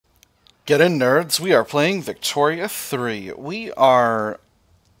Get in, nerds. We are playing Victoria 3. We are...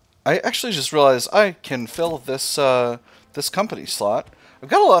 I actually just realized I can fill this company slot. I've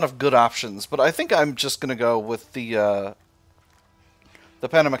got a lot of good options, but I think I'm just going to go with the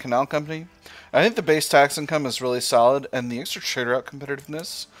Panama Canal Company. I think the base tax income is really solid, and the extra trade route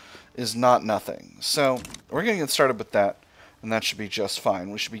competitiveness is not nothing. So we're going to get started with that, and that should be just fine.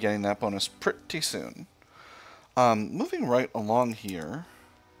 We should be getting that bonus pretty soon. Moving right along here...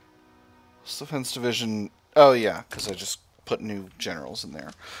 Defense Division... Oh, yeah, because I just put new generals in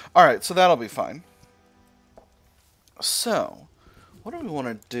there. Alright, so that'll be fine. So, what do we want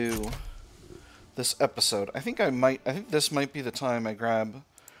to do this episode? I think this might be the time I grab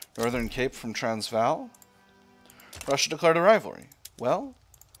Northern Cape from Transvaal. Russia declared a rivalry. Well,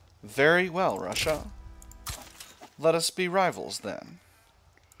 very well, Russia. Let us be rivals, then. I'm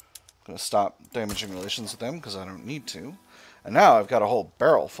going to stop damaging relations with them, because I don't need to. And now I've got a whole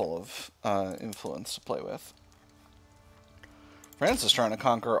barrel full of influence to play with. France is trying to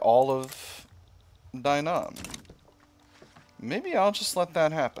conquer all of Dainan. Maybe I'll just let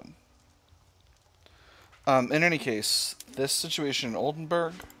that happen. In any case, this situation in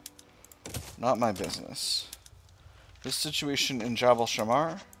Oldenburg, not my business. This situation in Jabal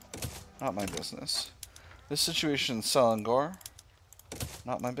Shamar, not my business. This situation in Selangor,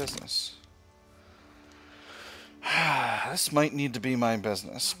 not my business. This might need to be my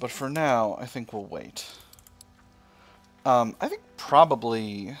business, but for now, I think we'll wait. I think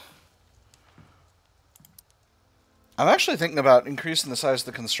probably... I'm actually thinking about increasing the size of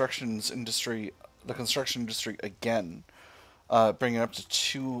the construction industry again, bringing it up to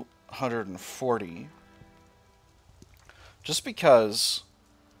 240. Just because...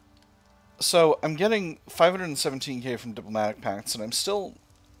 So, I'm getting 517k from diplomatic pacts, and I'm still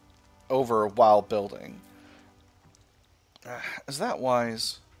over while building. Is that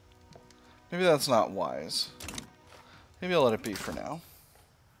wise? Maybe that's not wise. Maybe I'll let it be for now.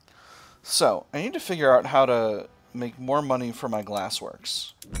 So, I need to figure out how to make more money for my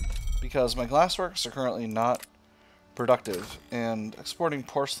glassworks. Because my glassworks are currently not productive, and exporting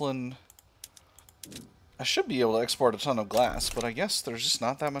porcelain... I should be able to export a ton of glass, but I guess there's just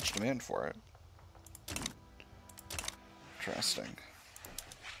not that much demand for it. Interesting.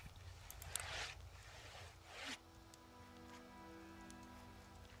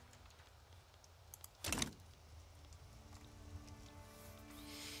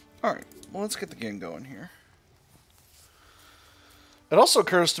 Alright, well, let's get the game going here. It also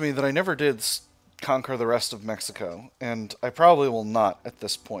occurs to me that I never did conquer the rest of Mexico, and I probably will not at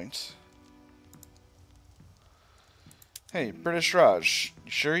this point. Hey, British Raj,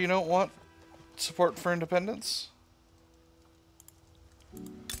 you sure you don't want support for independence?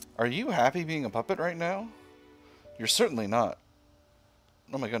 Are you happy being a puppet right now? You're certainly not.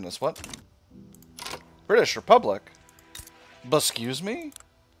 Oh my goodness, what? British Republic? Excuse me?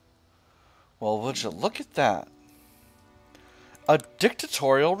 Well, would you look at that? A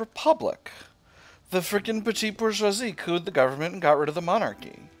dictatorial republic. The frickin' petite bourgeoisie couped the government and got rid of the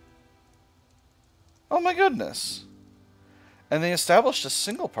monarchy. Oh my goodness. And they established a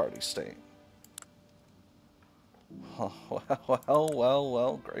single-party state. Oh,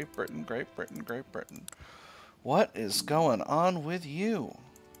 well, Great Britain, Great Britain, Great Britain. What is going on with you?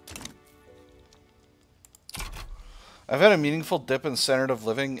 I've had a meaningful dip in standard of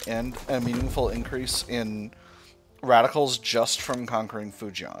living and a meaningful increase in radicals just from conquering Fu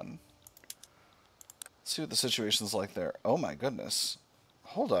Jian. Let's see what the situation's like there. Oh my goodness.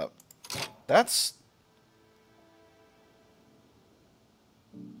 Hold up. That's...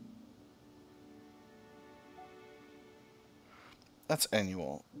 That's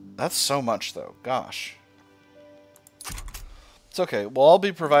annual. That's so much, though. Gosh. It's okay. Well, I'll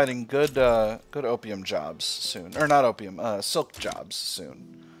be providing good opium jobs soon. Or not opium, silk jobs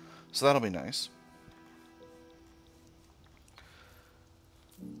soon. So that'll be nice.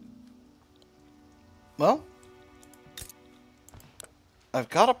 Well, I've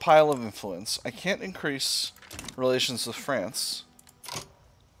got a pile of influence. I can't increase relations with France.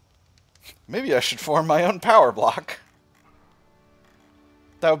 Maybe I should form my own power block.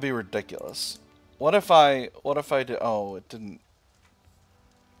 That would be ridiculous. What if I did... Oh, it didn't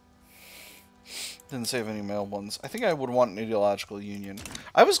save any male ones. I think I would want an ideological union.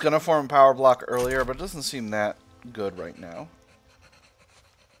 I was going to form a power block earlier, but it doesn't seem that good right now.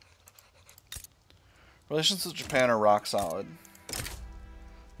 Relations with Japan are rock solid.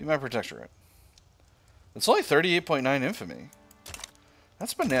 Be my protectorate. It's only 38.9 infamy.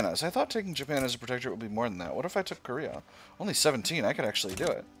 That's bananas. I thought taking Japan as a protectorate would be more than that. What if I took Korea? Only 17. I could actually do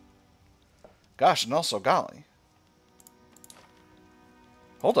it. Gosh, and also golly.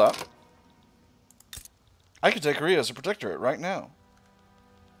 Hold up. I could take Korea as a protectorate right now.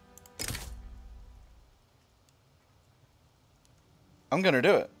 I'm gonna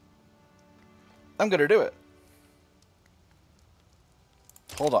do it. I'm gonna do it.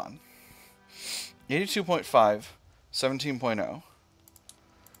 Hold on. 82.5, 17.0.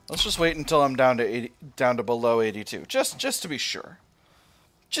 Let's just wait until I'm down to 80, down to below 82, just to be sure.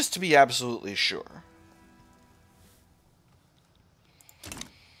 Just to be absolutely sure.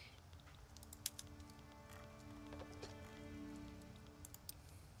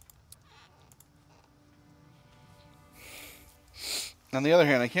 On the other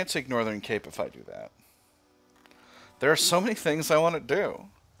hand, I can't take Northern Cape if I do that. There are so many things I want to do.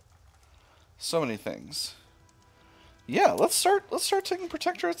 So many things. Yeah, let's start taking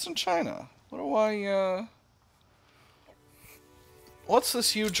protectorates in China. What do I what's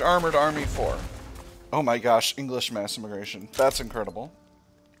this huge armored army for? Oh my gosh, English mass immigration. That's incredible.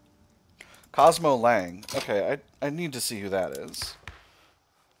 Cosmo Lang. Okay, I need to see who that is.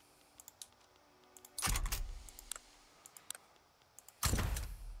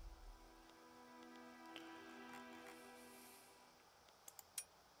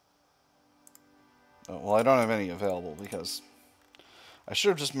 Oh, well, I don't have any available because I should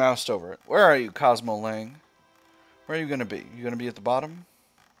have just moused over it. Where are you, Cosmo Lang? Where are you going to be? You going to be at the bottom?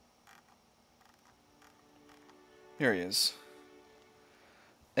 Here he is.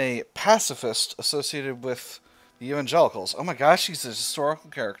 A pacifist associated with the evangelicals. Oh my gosh, he's a historical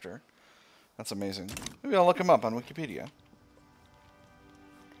character. That's amazing. Maybe I'll look him up on Wikipedia.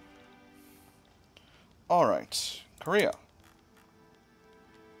 Alright. Korea.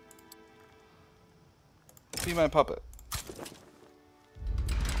 Be my puppet.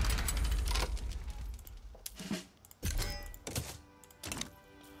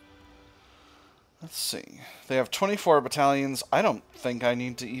 Let's see. They have 24 battalions. I don't think I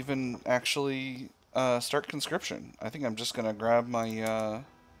need to even actually start conscription. I think I'm just gonna grab my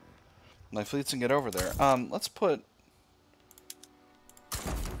my fleets and get over there. Let's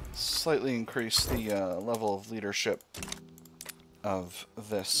slightly increase the level of leadership of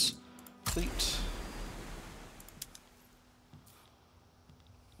this fleet.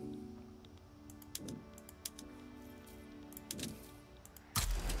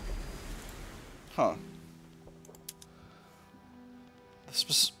 Huh.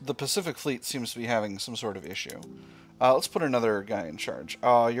 The Pacific Fleet seems to be having some sort of issue. Let's put another guy in charge.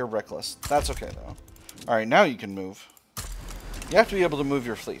 Oh, you're reckless. That's okay, though. Alright, now you can move. You have to be able to move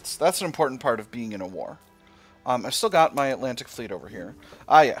your fleets. That's an important part of being in a war. I've still got my Atlantic Fleet over here.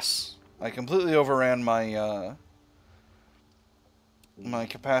 Ah, yes. I completely overran my, my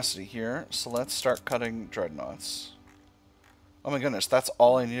capacity here. So let's start cutting dreadnoughts. Oh my goodness, that's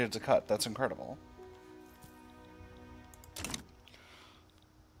all I needed to cut. That's incredible.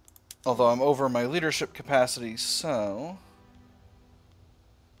 Although I'm over my leadership capacity, so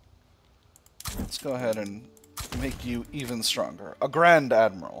let's go ahead and make you even stronger. A Grand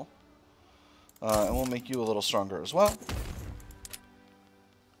Admiral. And we'll make you a little stronger as well.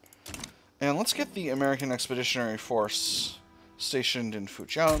 And let's get the American Expeditionary Force stationed in Fu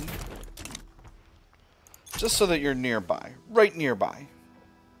Jian. Just so that you're nearby. Right nearby.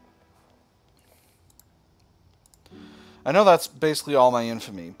 I know that's basically all my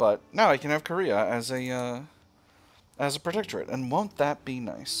infamy, but now I can have Korea as a protectorate, and won't that be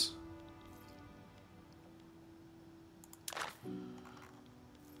nice?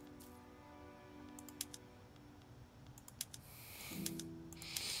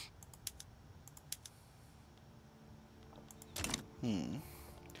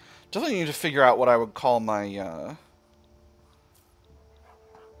 Definitely need to figure out what I would call my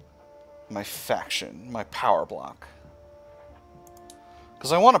my faction, my power block.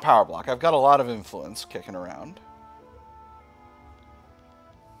 Because I want a power block. I've got a lot of influence kicking around.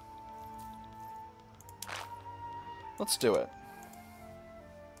 Let's do it.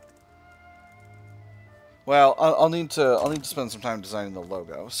 Well, I'll need to spend some time designing the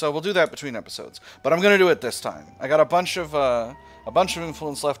logo, so we'll do that between episodes. But I'm gonna do it this time. I got a bunch of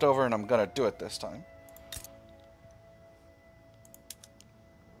influence left over, and I'm gonna do it this time.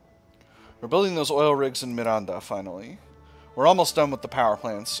 We're building those oil rigs in Miranda finally. We're almost done with the power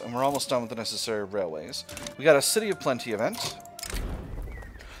plants, and we're almost done with the necessary railways. We got a City of Plenty event.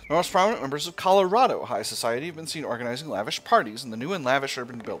 The most prominent members of Colorado high society have been seen organizing lavish parties in the new and lavish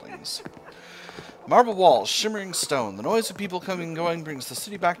urban buildings. Marble walls, shimmering stone, the noise of people coming and going brings the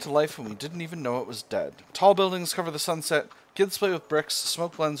city back to life when we didn't even know it was dead. Tall buildings cover the sunset, kids play with bricks,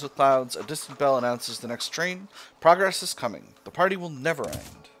 smoke blends with clouds, a distant bell announces the next train. Progress is coming. The party will never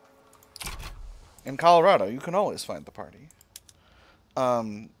end. In Colorado, you can always find the party.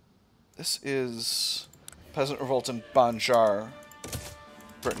 This is Peasant revolt in Banjar.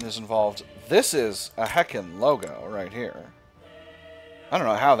 Britain is involved. This is a heckin' logo right here. I don't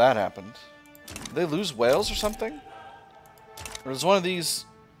know how that happened. Did they lose Wales or something? Or is one of these...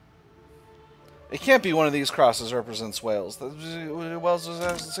 It can't be one of these crosses represents Wales. Wales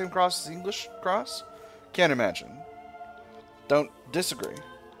has the same cross as the English cross? Can't imagine. Don't disagree.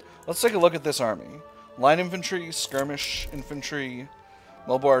 Let's take a look at this army. Line infantry, skirmish infantry,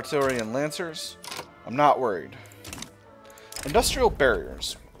 mobile artillery, and lancers. I'm not worried. Industrial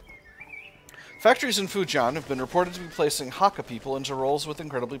barriers. Factories in Fu Jian have been reported to be placing Hakka people into roles with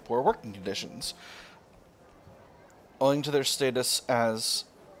incredibly poor working conditions, owing to their status as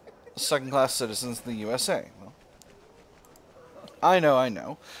second-class citizens in the USA. Well, I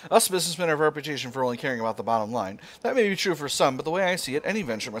know. Us businessmen have a reputation for only caring about the bottom line. That may be true for some, but the way I see it, any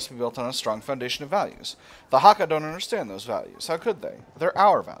venture must be built on a strong foundation of values. The Hakka don't understand those values. How could they? They're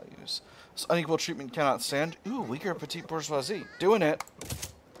our values. This unequal treatment cannot stand. Ooh, weaker petite bourgeoisie. Doing it.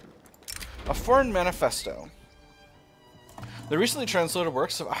 A foreign manifesto. The recently translated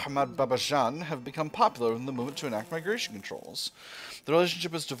works of Ahmad Babajan have become popular in the movement to enact migration controls. The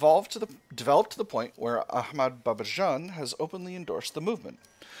relationship has developed to the point where Ahmad Babajan has openly endorsed the movement.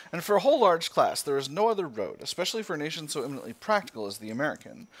 And for a whole large class, there is no other road, especially for a nation so eminently practical as the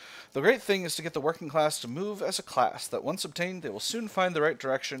American. The great thing is to get the working class to move as a class, that once obtained, they will soon find the right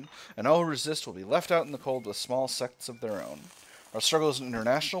direction, and all who resist will be left out in the cold with small sects of their own. Our struggle is an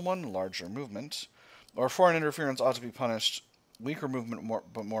international one, a larger movement. Or foreign interference ought to be punished. Weaker movement,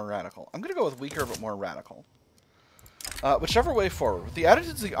 but more radical. I'm going to go with weaker, but more radical. Whichever way forward. With the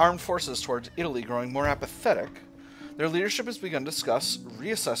attitudes of the armed forces towards Italy growing more apathetic, their leadership has begun to discuss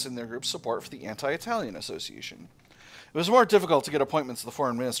reassessing their group's support for the Anti-Italian Association. It was more difficult to get appointments to the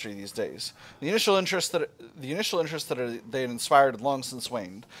foreign ministry these days. The initial interest that they had inspired had long since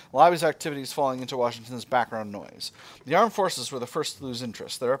waned, lobby's activities falling into Washington's background noise. The armed forces were the first to lose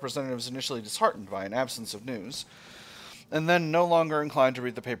interest, their representatives initially disheartened by an absence of news, and then no longer inclined to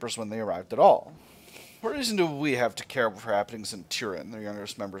read the papers when they arrived at all. What reason do we have to care for happenings in Turin? Their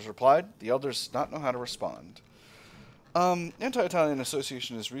youngest members replied. The elders did not know how to respond. Anti-Italian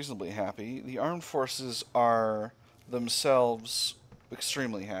Association is reasonably happy. The armed forces are themselves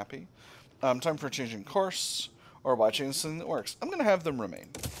extremely happy. Time for changing course, or why change something that works? I'm going to have them remain.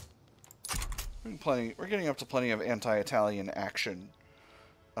 We're getting up to plenty of anti-Italian action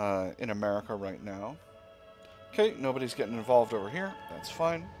in America right now. Okay, nobody's getting involved over here. That's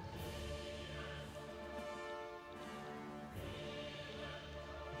fine.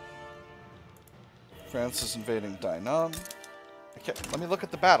 France is invading Dainan. Okay, let me look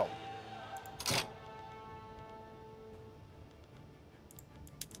at the battle.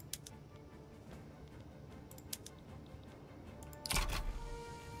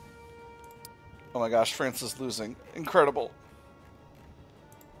 Oh my gosh, France is losing. Incredible.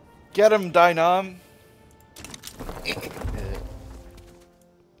 Get him, Dainan.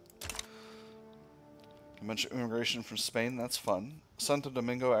 A bunch of immigration from Spain, that's fun. Santo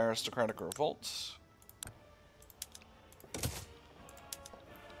Domingo aristocratic revolt.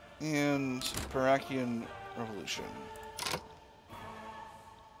 And Parakian revolution.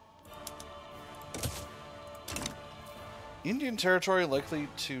 Indian territory likely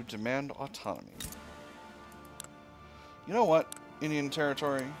to demand autonomy. You know what, Indian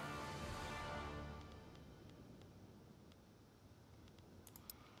territory?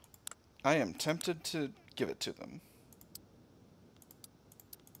 I am tempted to give it to them.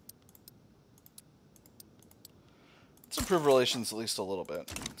 Let's improve relations at least a little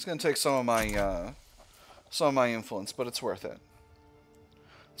bit. It's going to take some of my influence, but it's worth it.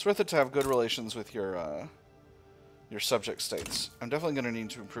 It's worth it to have good relations with your subject states. I'm definitely going to need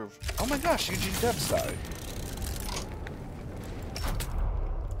to improve. Oh my gosh, Eugene Debs died.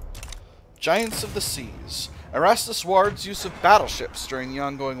 Giants of the Seas. Erastus Ward's use of battleships during the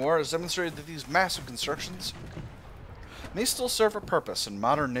ongoing war has demonstrated that these massive constructions may still serve a purpose in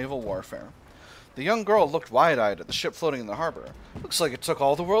modern naval warfare. The young girl looked wide-eyed at the ship floating in the harbor. Looks like it took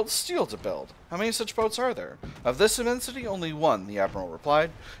all the world's steel to build. How many such boats are there? Of this immensity, only one, the admiral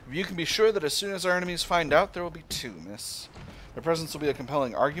replied. You can be sure that as soon as our enemies find out, there will be two, miss. Their presence will be a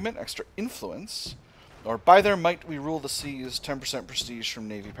compelling argument, extra influence, or by their might we rule the seas, 10% prestige from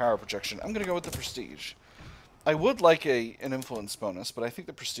Navy power projection. I'm going to go with the prestige. I would like an influence bonus, but I think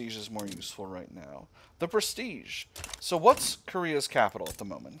the prestige is more useful right now. The prestige. So what's Korea's capital at the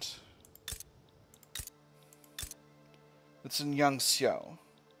moment? It's in Yangzhou.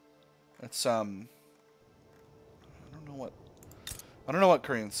 It's I don't know what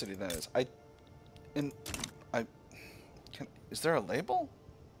Korean city that is. Is there a label?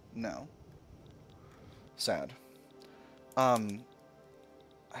 No. Sad. I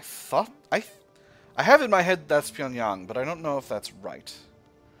thought... I have in my head that's Pyongyang, but I don't know if that's right.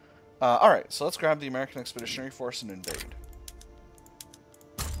 Alright, so let's grab the American Expeditionary Force and invade.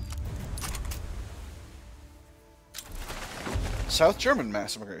 South German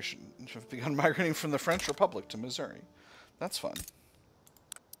mass immigration have begun migrating from the French Republic to Missouri. That's fun.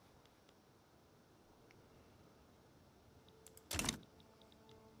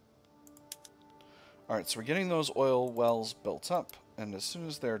 Alright, so we're getting those oil wells built up, and as soon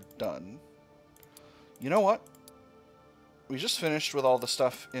as they're done... You know what? We just finished with all the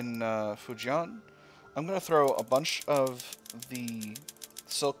stuff in Fu Jian. I'm going to throw a bunch of the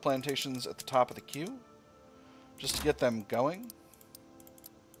silk plantations at the top of the queue, just to get them going.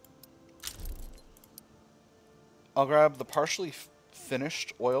 I'll grab the partially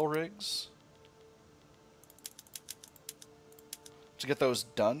finished oil rigs to get those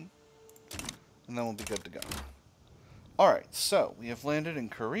done, and then we'll be good to go. Alright, so we have landed in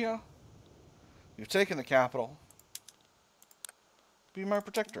Korea. We've taken the capital. Be my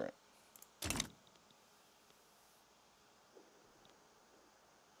protectorate.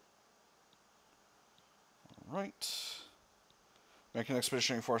 Alright. American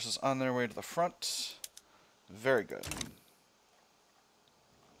Expeditionary Forces on their way to the front. Very good.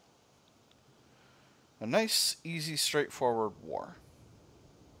 A nice, easy, straightforward war.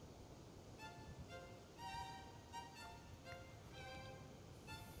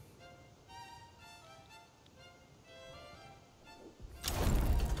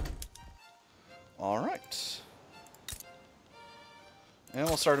 Alright. And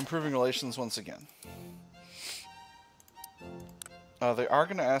we'll start improving relations once again. They are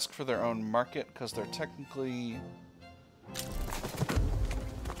going to ask for their own market, because they're technically...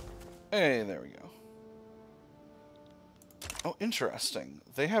 Hey, there we go. Oh, interesting.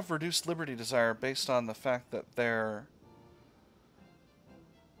 They have reduced liberty desire based on the fact that they're...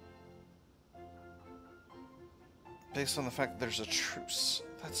 Based on the fact that there's a truce.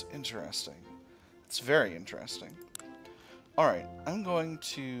 That's interesting. It's very interesting. Alright, I'm going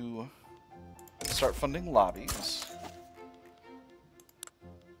to start funding lobbies.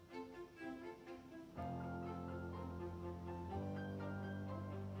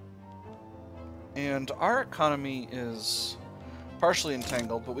 And our economy is partially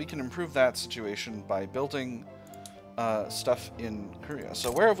entangled, but we can improve that situation by building stuff in Korea.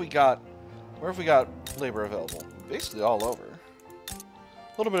 So where have we got labor available? Basically all over.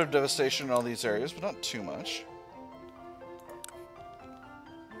 A little bit of devastation in all these areas, but not too much.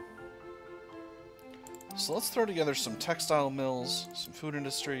 So let's throw together some textile mills, some food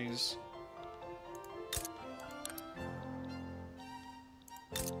industries.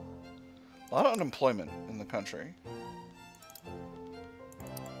 A lot of unemployment in the country.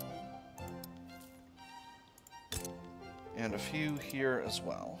 And a few here as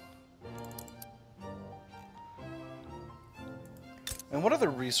well. And what other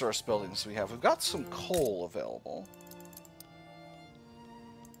resource buildings do we have? We've got some coal available.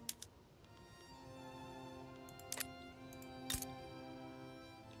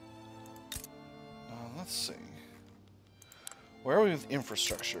 Let's see. Where are we with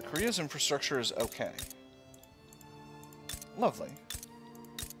infrastructure? Korea's infrastructure is okay. Lovely.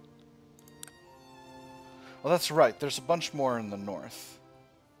 Well, that's right. There's a bunch more in the north.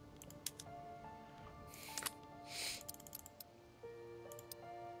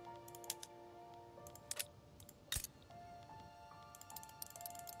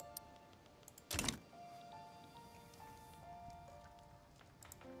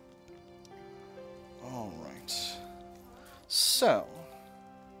 So,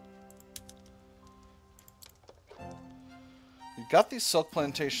 we've got these silk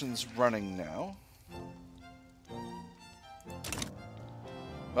plantations running now.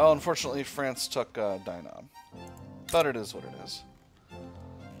 Well, unfortunately, France took Dynam. But it is what it is.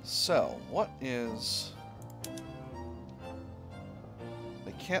 So, what is...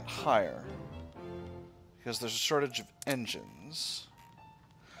 They can't hire. Because there's a shortage of engines.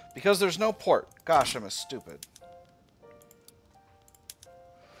 Because there's no port. Gosh, I'm a stupid.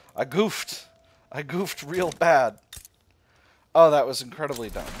 I goofed. I goofed real bad. Oh, that was incredibly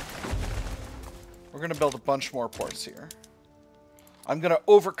dumb. We're going to build a bunch more ports here. I'm going to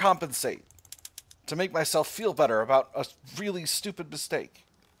overcompensate to make myself feel better about a really stupid mistake.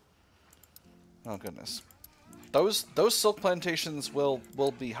 Oh, goodness. Those silk plantations will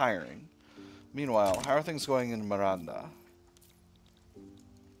be hiring. Meanwhile, how are things going in Miranda?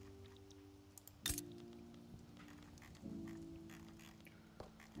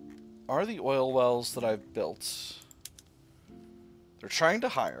 Are the oil wells that I've built... They're trying to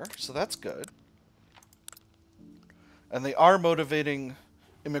hire, so that's good. And they are motivating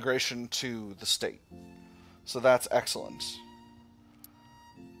immigration to the state. So that's excellent.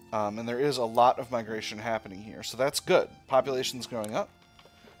 And there is a lot of migration happening here. So that's good. Population's growing up.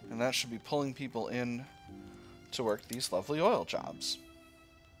 And that should be pulling people in to work these lovely oil jobs.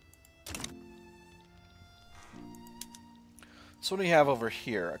 So what do we have over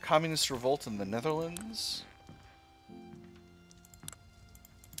here? A communist revolt in the Netherlands.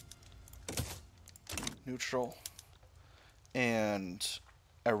 Neutral. And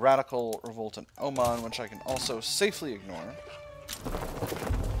a radical revolt in Oman, which I can also safely ignore.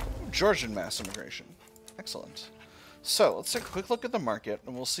 Georgian mass immigration. Excellent. So, let's take a quick look at the market,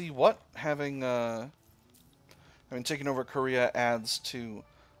 and we'll see what having taken over Korea adds to...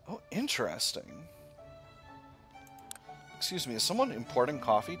 Oh, interesting. Excuse me, is someone importing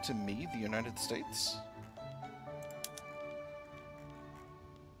coffee to me, the United States?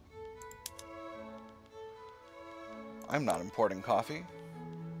 I'm not importing coffee.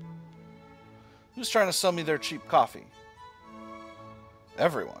 Who's trying to sell me their cheap coffee?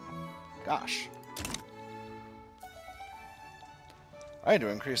 Everyone. Gosh. I had to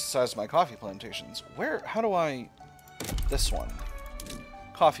increase the size of my coffee plantations. How do I... This one.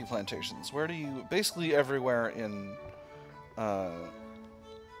 Coffee plantations. Where do you... Basically everywhere in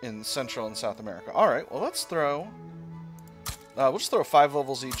Central and South America. Alright, well let's throw... we'll just throw 5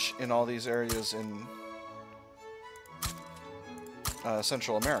 levels each in all these areas in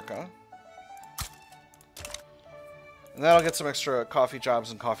Central America. And that'll get some extra coffee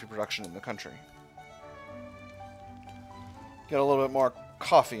jobs and coffee production in the country. Get a little bit more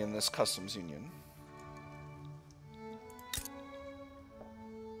coffee in this customs union.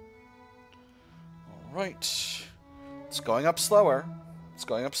 Alright. It's going up slower. It's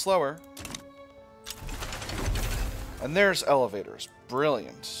going up slower. And there's elevators.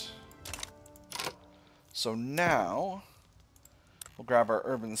 Brilliant. So now, we'll grab our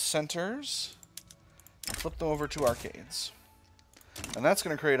urban centers and flip them over to arcades. And that's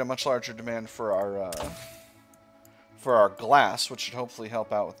going to create a much larger demand for our glass, which should hopefully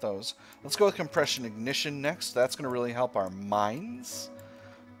help out with those. Let's go with compression ignition next. That's going to really help our mines.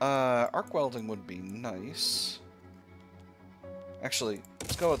 Arc welding would be nice. Actually,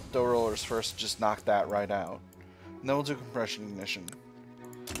 let's go with dough rollers first. Just knock that right out. And then we'll do compression ignition.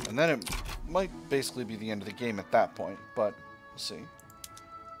 And then it might basically be the end of the game at that point, but we'll see.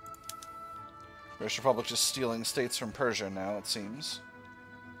 British Republic just stealing states from Persia now, it seems.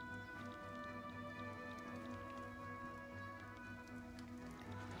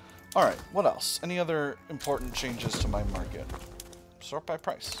 Alright, what else? Any other important changes to my market? Sort by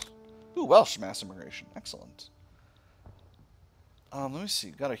price. Ooh, Welsh mass immigration. Excellent. Let me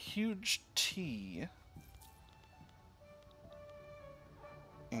see. Got a huge tea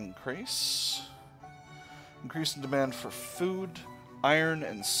increase. Increase in demand for food, iron,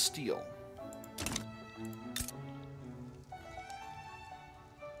 and steel.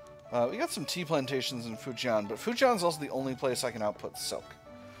 We got some tea plantations in Fu Jian, but Fu Jian is also the only place I can output silk.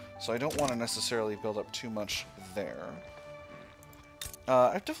 So I don't want to necessarily build up too much there.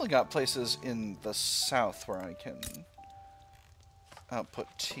 I've definitely got places in the south where I can output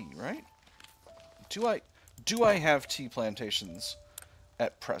tea, right? Do I have tea plantations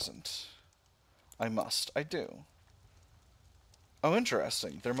at present? I must. I do. Oh,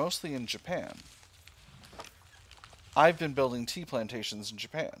 interesting. They're mostly in Japan. I've been building tea plantations in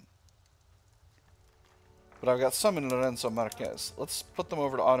Japan. But I've got some in Lorenzo Marquez. Let's put them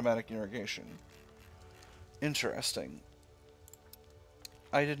over to automatic irrigation. Interesting.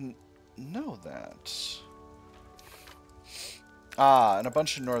 I didn't know that. Ah, and a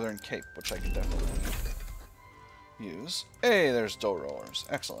bunch of Northern Cape, which I can definitely use. Hey, there's dough rollers.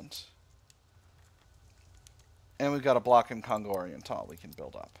 Excellent. And we've got a block in Congo Oriental we can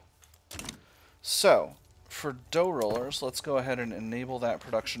build up. So, for dough rollers, let's go ahead and enable that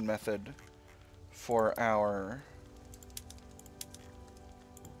production method for our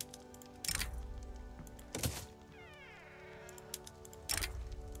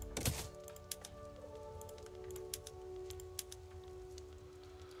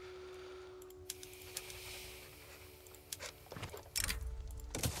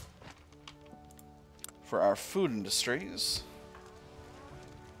food industries.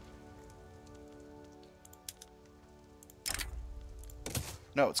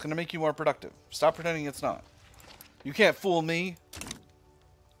 No, it's going to make you more productive. Stop pretending it's not. You can't fool me.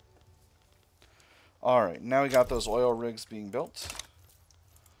 Alright, now we got those oil rigs being built.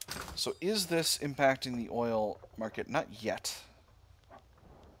 So is this impacting the oil market? Not yet.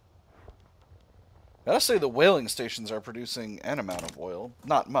 Gotta say the whaling stations are producing an amount of oil.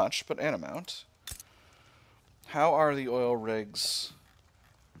 Not much, but an amount. How are the oil rigs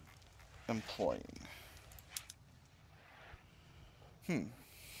employing? I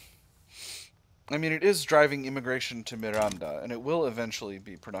mean, it is driving immigration to Miranda, and it will eventually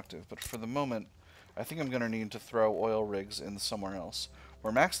be productive, but for the moment, I think I'm going to need to throw oil rigs in somewhere else.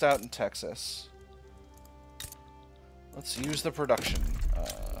 We're maxed out in Texas. Let's use the production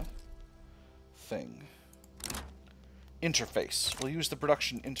thing. Interface. We'll use the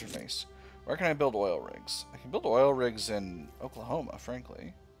production interface. Where can I build oil rigs? I can build oil rigs in Oklahoma,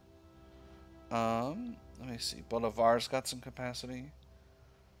 frankly. Let me see. Bolivar's got some capacity.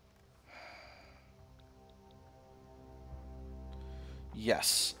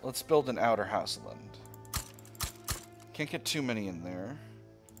 Yes. Let's build an outer Houseland. Can't get too many in there.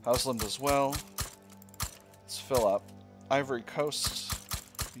 Houseland as well. Let's fill up. Ivory Coast.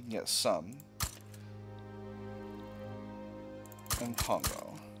 We can get some. And Congo.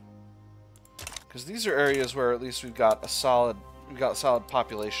 Because these are areas where at least we've got solid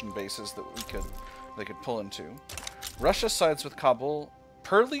population bases that they could pull into. Russia sides with Kabul.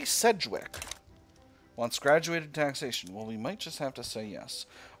 Pearly Sedgwick wants graduated taxation. Well, we might just have to say yes.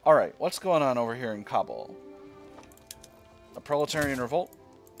 Alright, what's going on over here in Kabul? A proletarian revolt?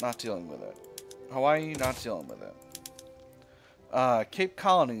 Not dealing with it. Hawaii? Not dealing with it. Cape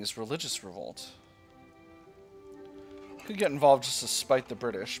Colony's religious revolt. Could get involved just to spite the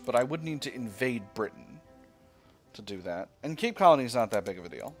British, but I would need to invade Britain to do that. And Cape Colony's not that big of a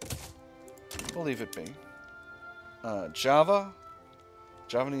deal. We'll leave it be. Java?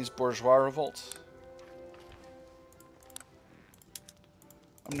 Javanese bourgeois revolt.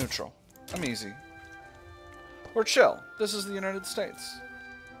 I'm neutral. I'm easy. We're chill. This is the United States.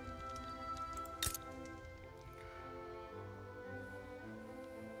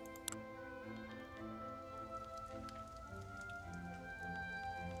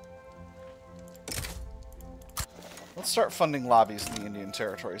 Let's start funding lobbies in the Indian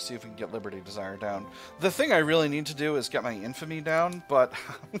Territory, see if we can get Liberty Desire down. The thing I really need to do is get my infamy down, but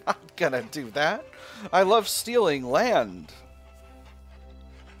I'm not gonna do that. I love stealing land.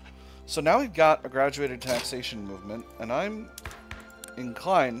 So now we've got a graduated taxation movement, and I'm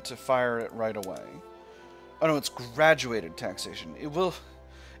inclined to fire it right away. Oh no, it's graduated taxation.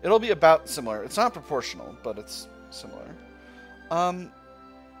 It'll be about similar. It's not proportional, but it's similar.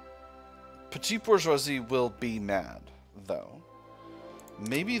 Petite bourgeoisie will be mad, though.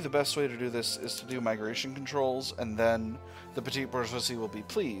 Maybe the best way to do this is to do migration controls, and then the petite bourgeoisie will be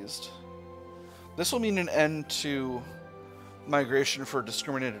pleased. This will mean an end to migration for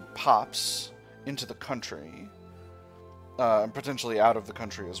discriminated pops into the country, and potentially out of the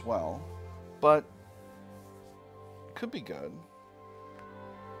country as well, but could be good.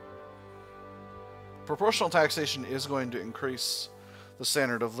 Proportional taxation is going to increase the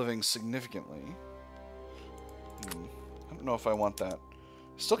standard of living significantly. I don't know if I want that.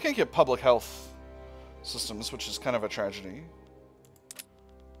 Still can't get public health systems, which is kind of a tragedy.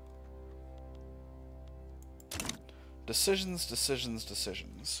 Decisions, decisions,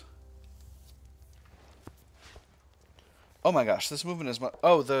 decisions. Oh my gosh, this movement is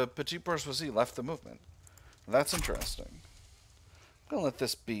oh, the petite bourgeoisie left the movement. That's interesting. I'm gonna let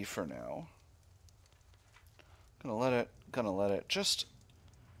this be for now. Gonna let it just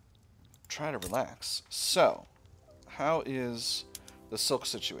try to relax. So, how is the silk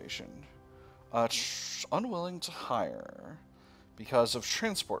situation? Unwilling to hire because of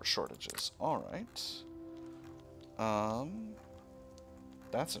transport shortages. Alright.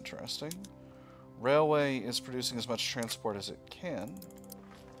 That's interesting. Railway is producing as much transport as it can.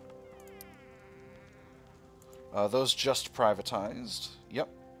 Those just privatized. Yep.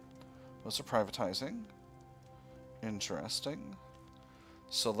 Those are privatizing. Interesting.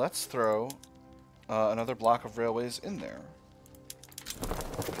 So let's throw another block of railways in there.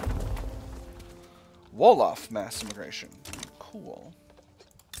 Wolof mass immigration. Cool.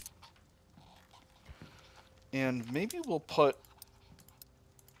 And maybe we'll put...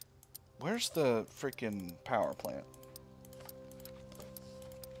 Where's the freaking power plant?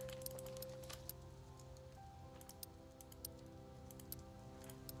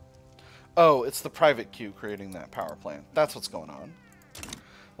 Oh, it's the private queue creating that power plant. That's what's going on.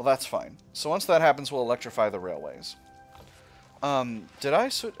 Well, that's fine. So once that happens, we'll electrify the railways. Did I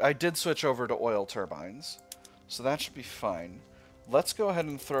switch? I did switch over to oil turbines. So that should be fine. Let's go ahead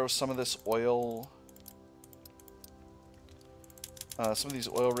and throw some of this oil... some of these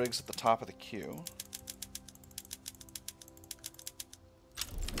oil rigs at the top of the queue.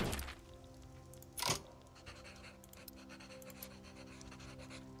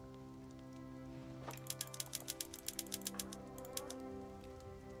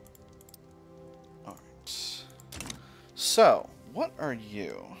 Alright. So, what are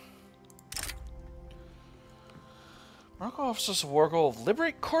you? Morocco offers us a war goal of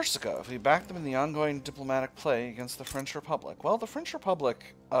liberate Corsica if we back them in the ongoing diplomatic play against the French Republic. Well, the French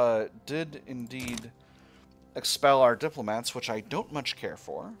Republic did indeed expel our diplomats, which I don't much care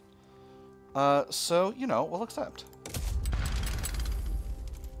for. So, you know, we'll accept.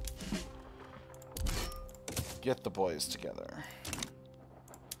 Get the boys together.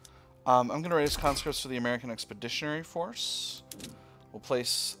 I'm going to raise conscripts for the American Expeditionary Force. We'll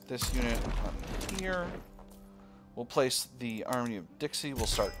place this unit on here. We'll place the Army of Dixie. We'll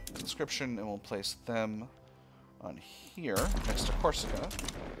start conscription, and we'll place them on here, next to Corsica.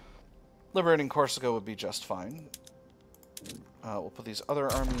 Liberating Corsica would be just fine. We'll put these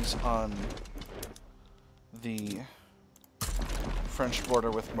other armies on the French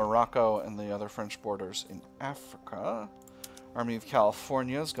border with Morocco and the other French borders in Africa. Army of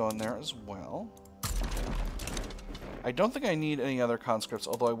California is going there as well. I don't think I need any other conscripts,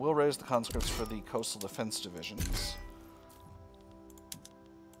 although I will raise the conscripts for the coastal defense divisions.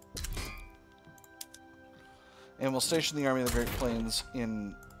 And we'll station the Army of the Great Plains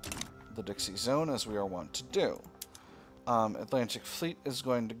in the Dixie Zone, as we are wont to do. Atlantic Fleet is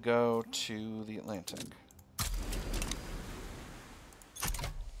going to go to the Atlantic.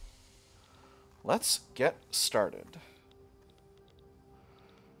 Let's get started.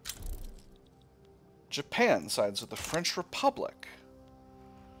 Japan sides with the French Republic.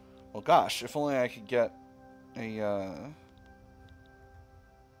 Well, gosh, if only I could get a...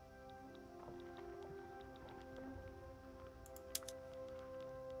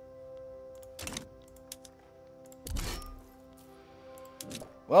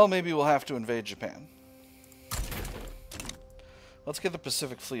 Well, maybe we'll have to invade Japan. Let's get the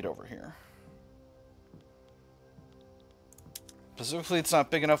Pacific Fleet over here. Pacific Fleet's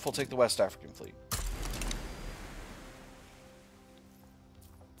not big enough, we'll take the West African Fleet.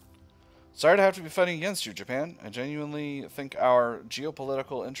 Sorry to have to be fighting against you, Japan. I genuinely think our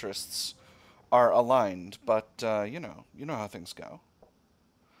geopolitical interests are aligned, but, you know how things go.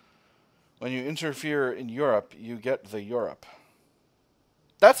 When you interfere in Europe, you get the Europe.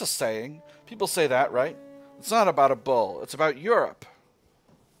 That's a saying. People say that, right? It's not about a bull. It's about Europe.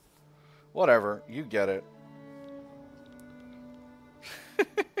 Whatever. You get it.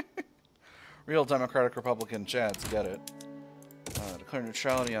 Real Democratic Republican Chads get it. Declare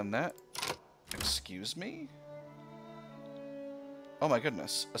neutrality on that. Excuse me? Oh my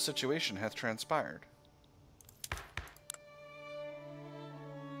goodness. A situation hath transpired.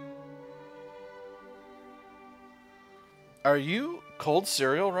 Are you cold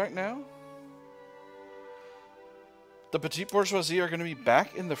cereal right now? The petite bourgeoisie are going to be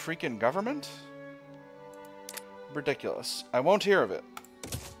back in the freaking government? Ridiculous. I won't hear of it.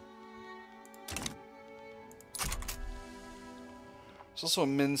 There's also a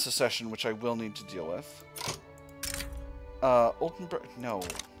Min secession, which I will need to deal with. Oldenburg... No.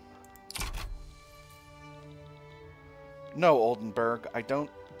 No, Oldenburg. I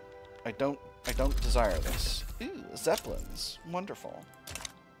don't desire this. Ooh, Zeppelins. Wonderful.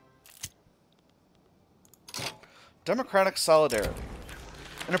 Democratic solidarity.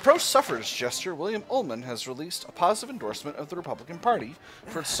 In a pro-suffrage gesture, William Ullman has released a positive endorsement of the Republican Party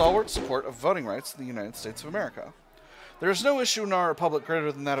for its stalwart support of voting rights in the United States of America. There is no issue in our republic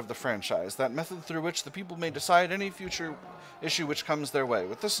greater than that of the franchise, that method through which the people may decide any future issue which comes their way.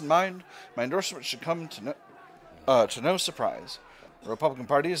 With this in mind, my endorsement should come to no surprise. The Republican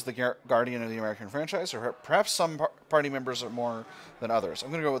Party is the guardian of the American franchise, or perhaps some party members are more than others. I'm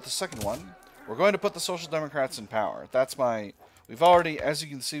going to go with the second one. We're going to put the Social Democrats in power. That's my... We've already, as you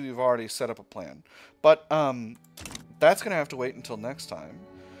can see, we've already set up a plan. But, that's going to have to wait until next time.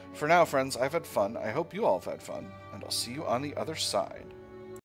 For now, friends, I've had fun. I hope you all have had fun. And I'll see you on the other side.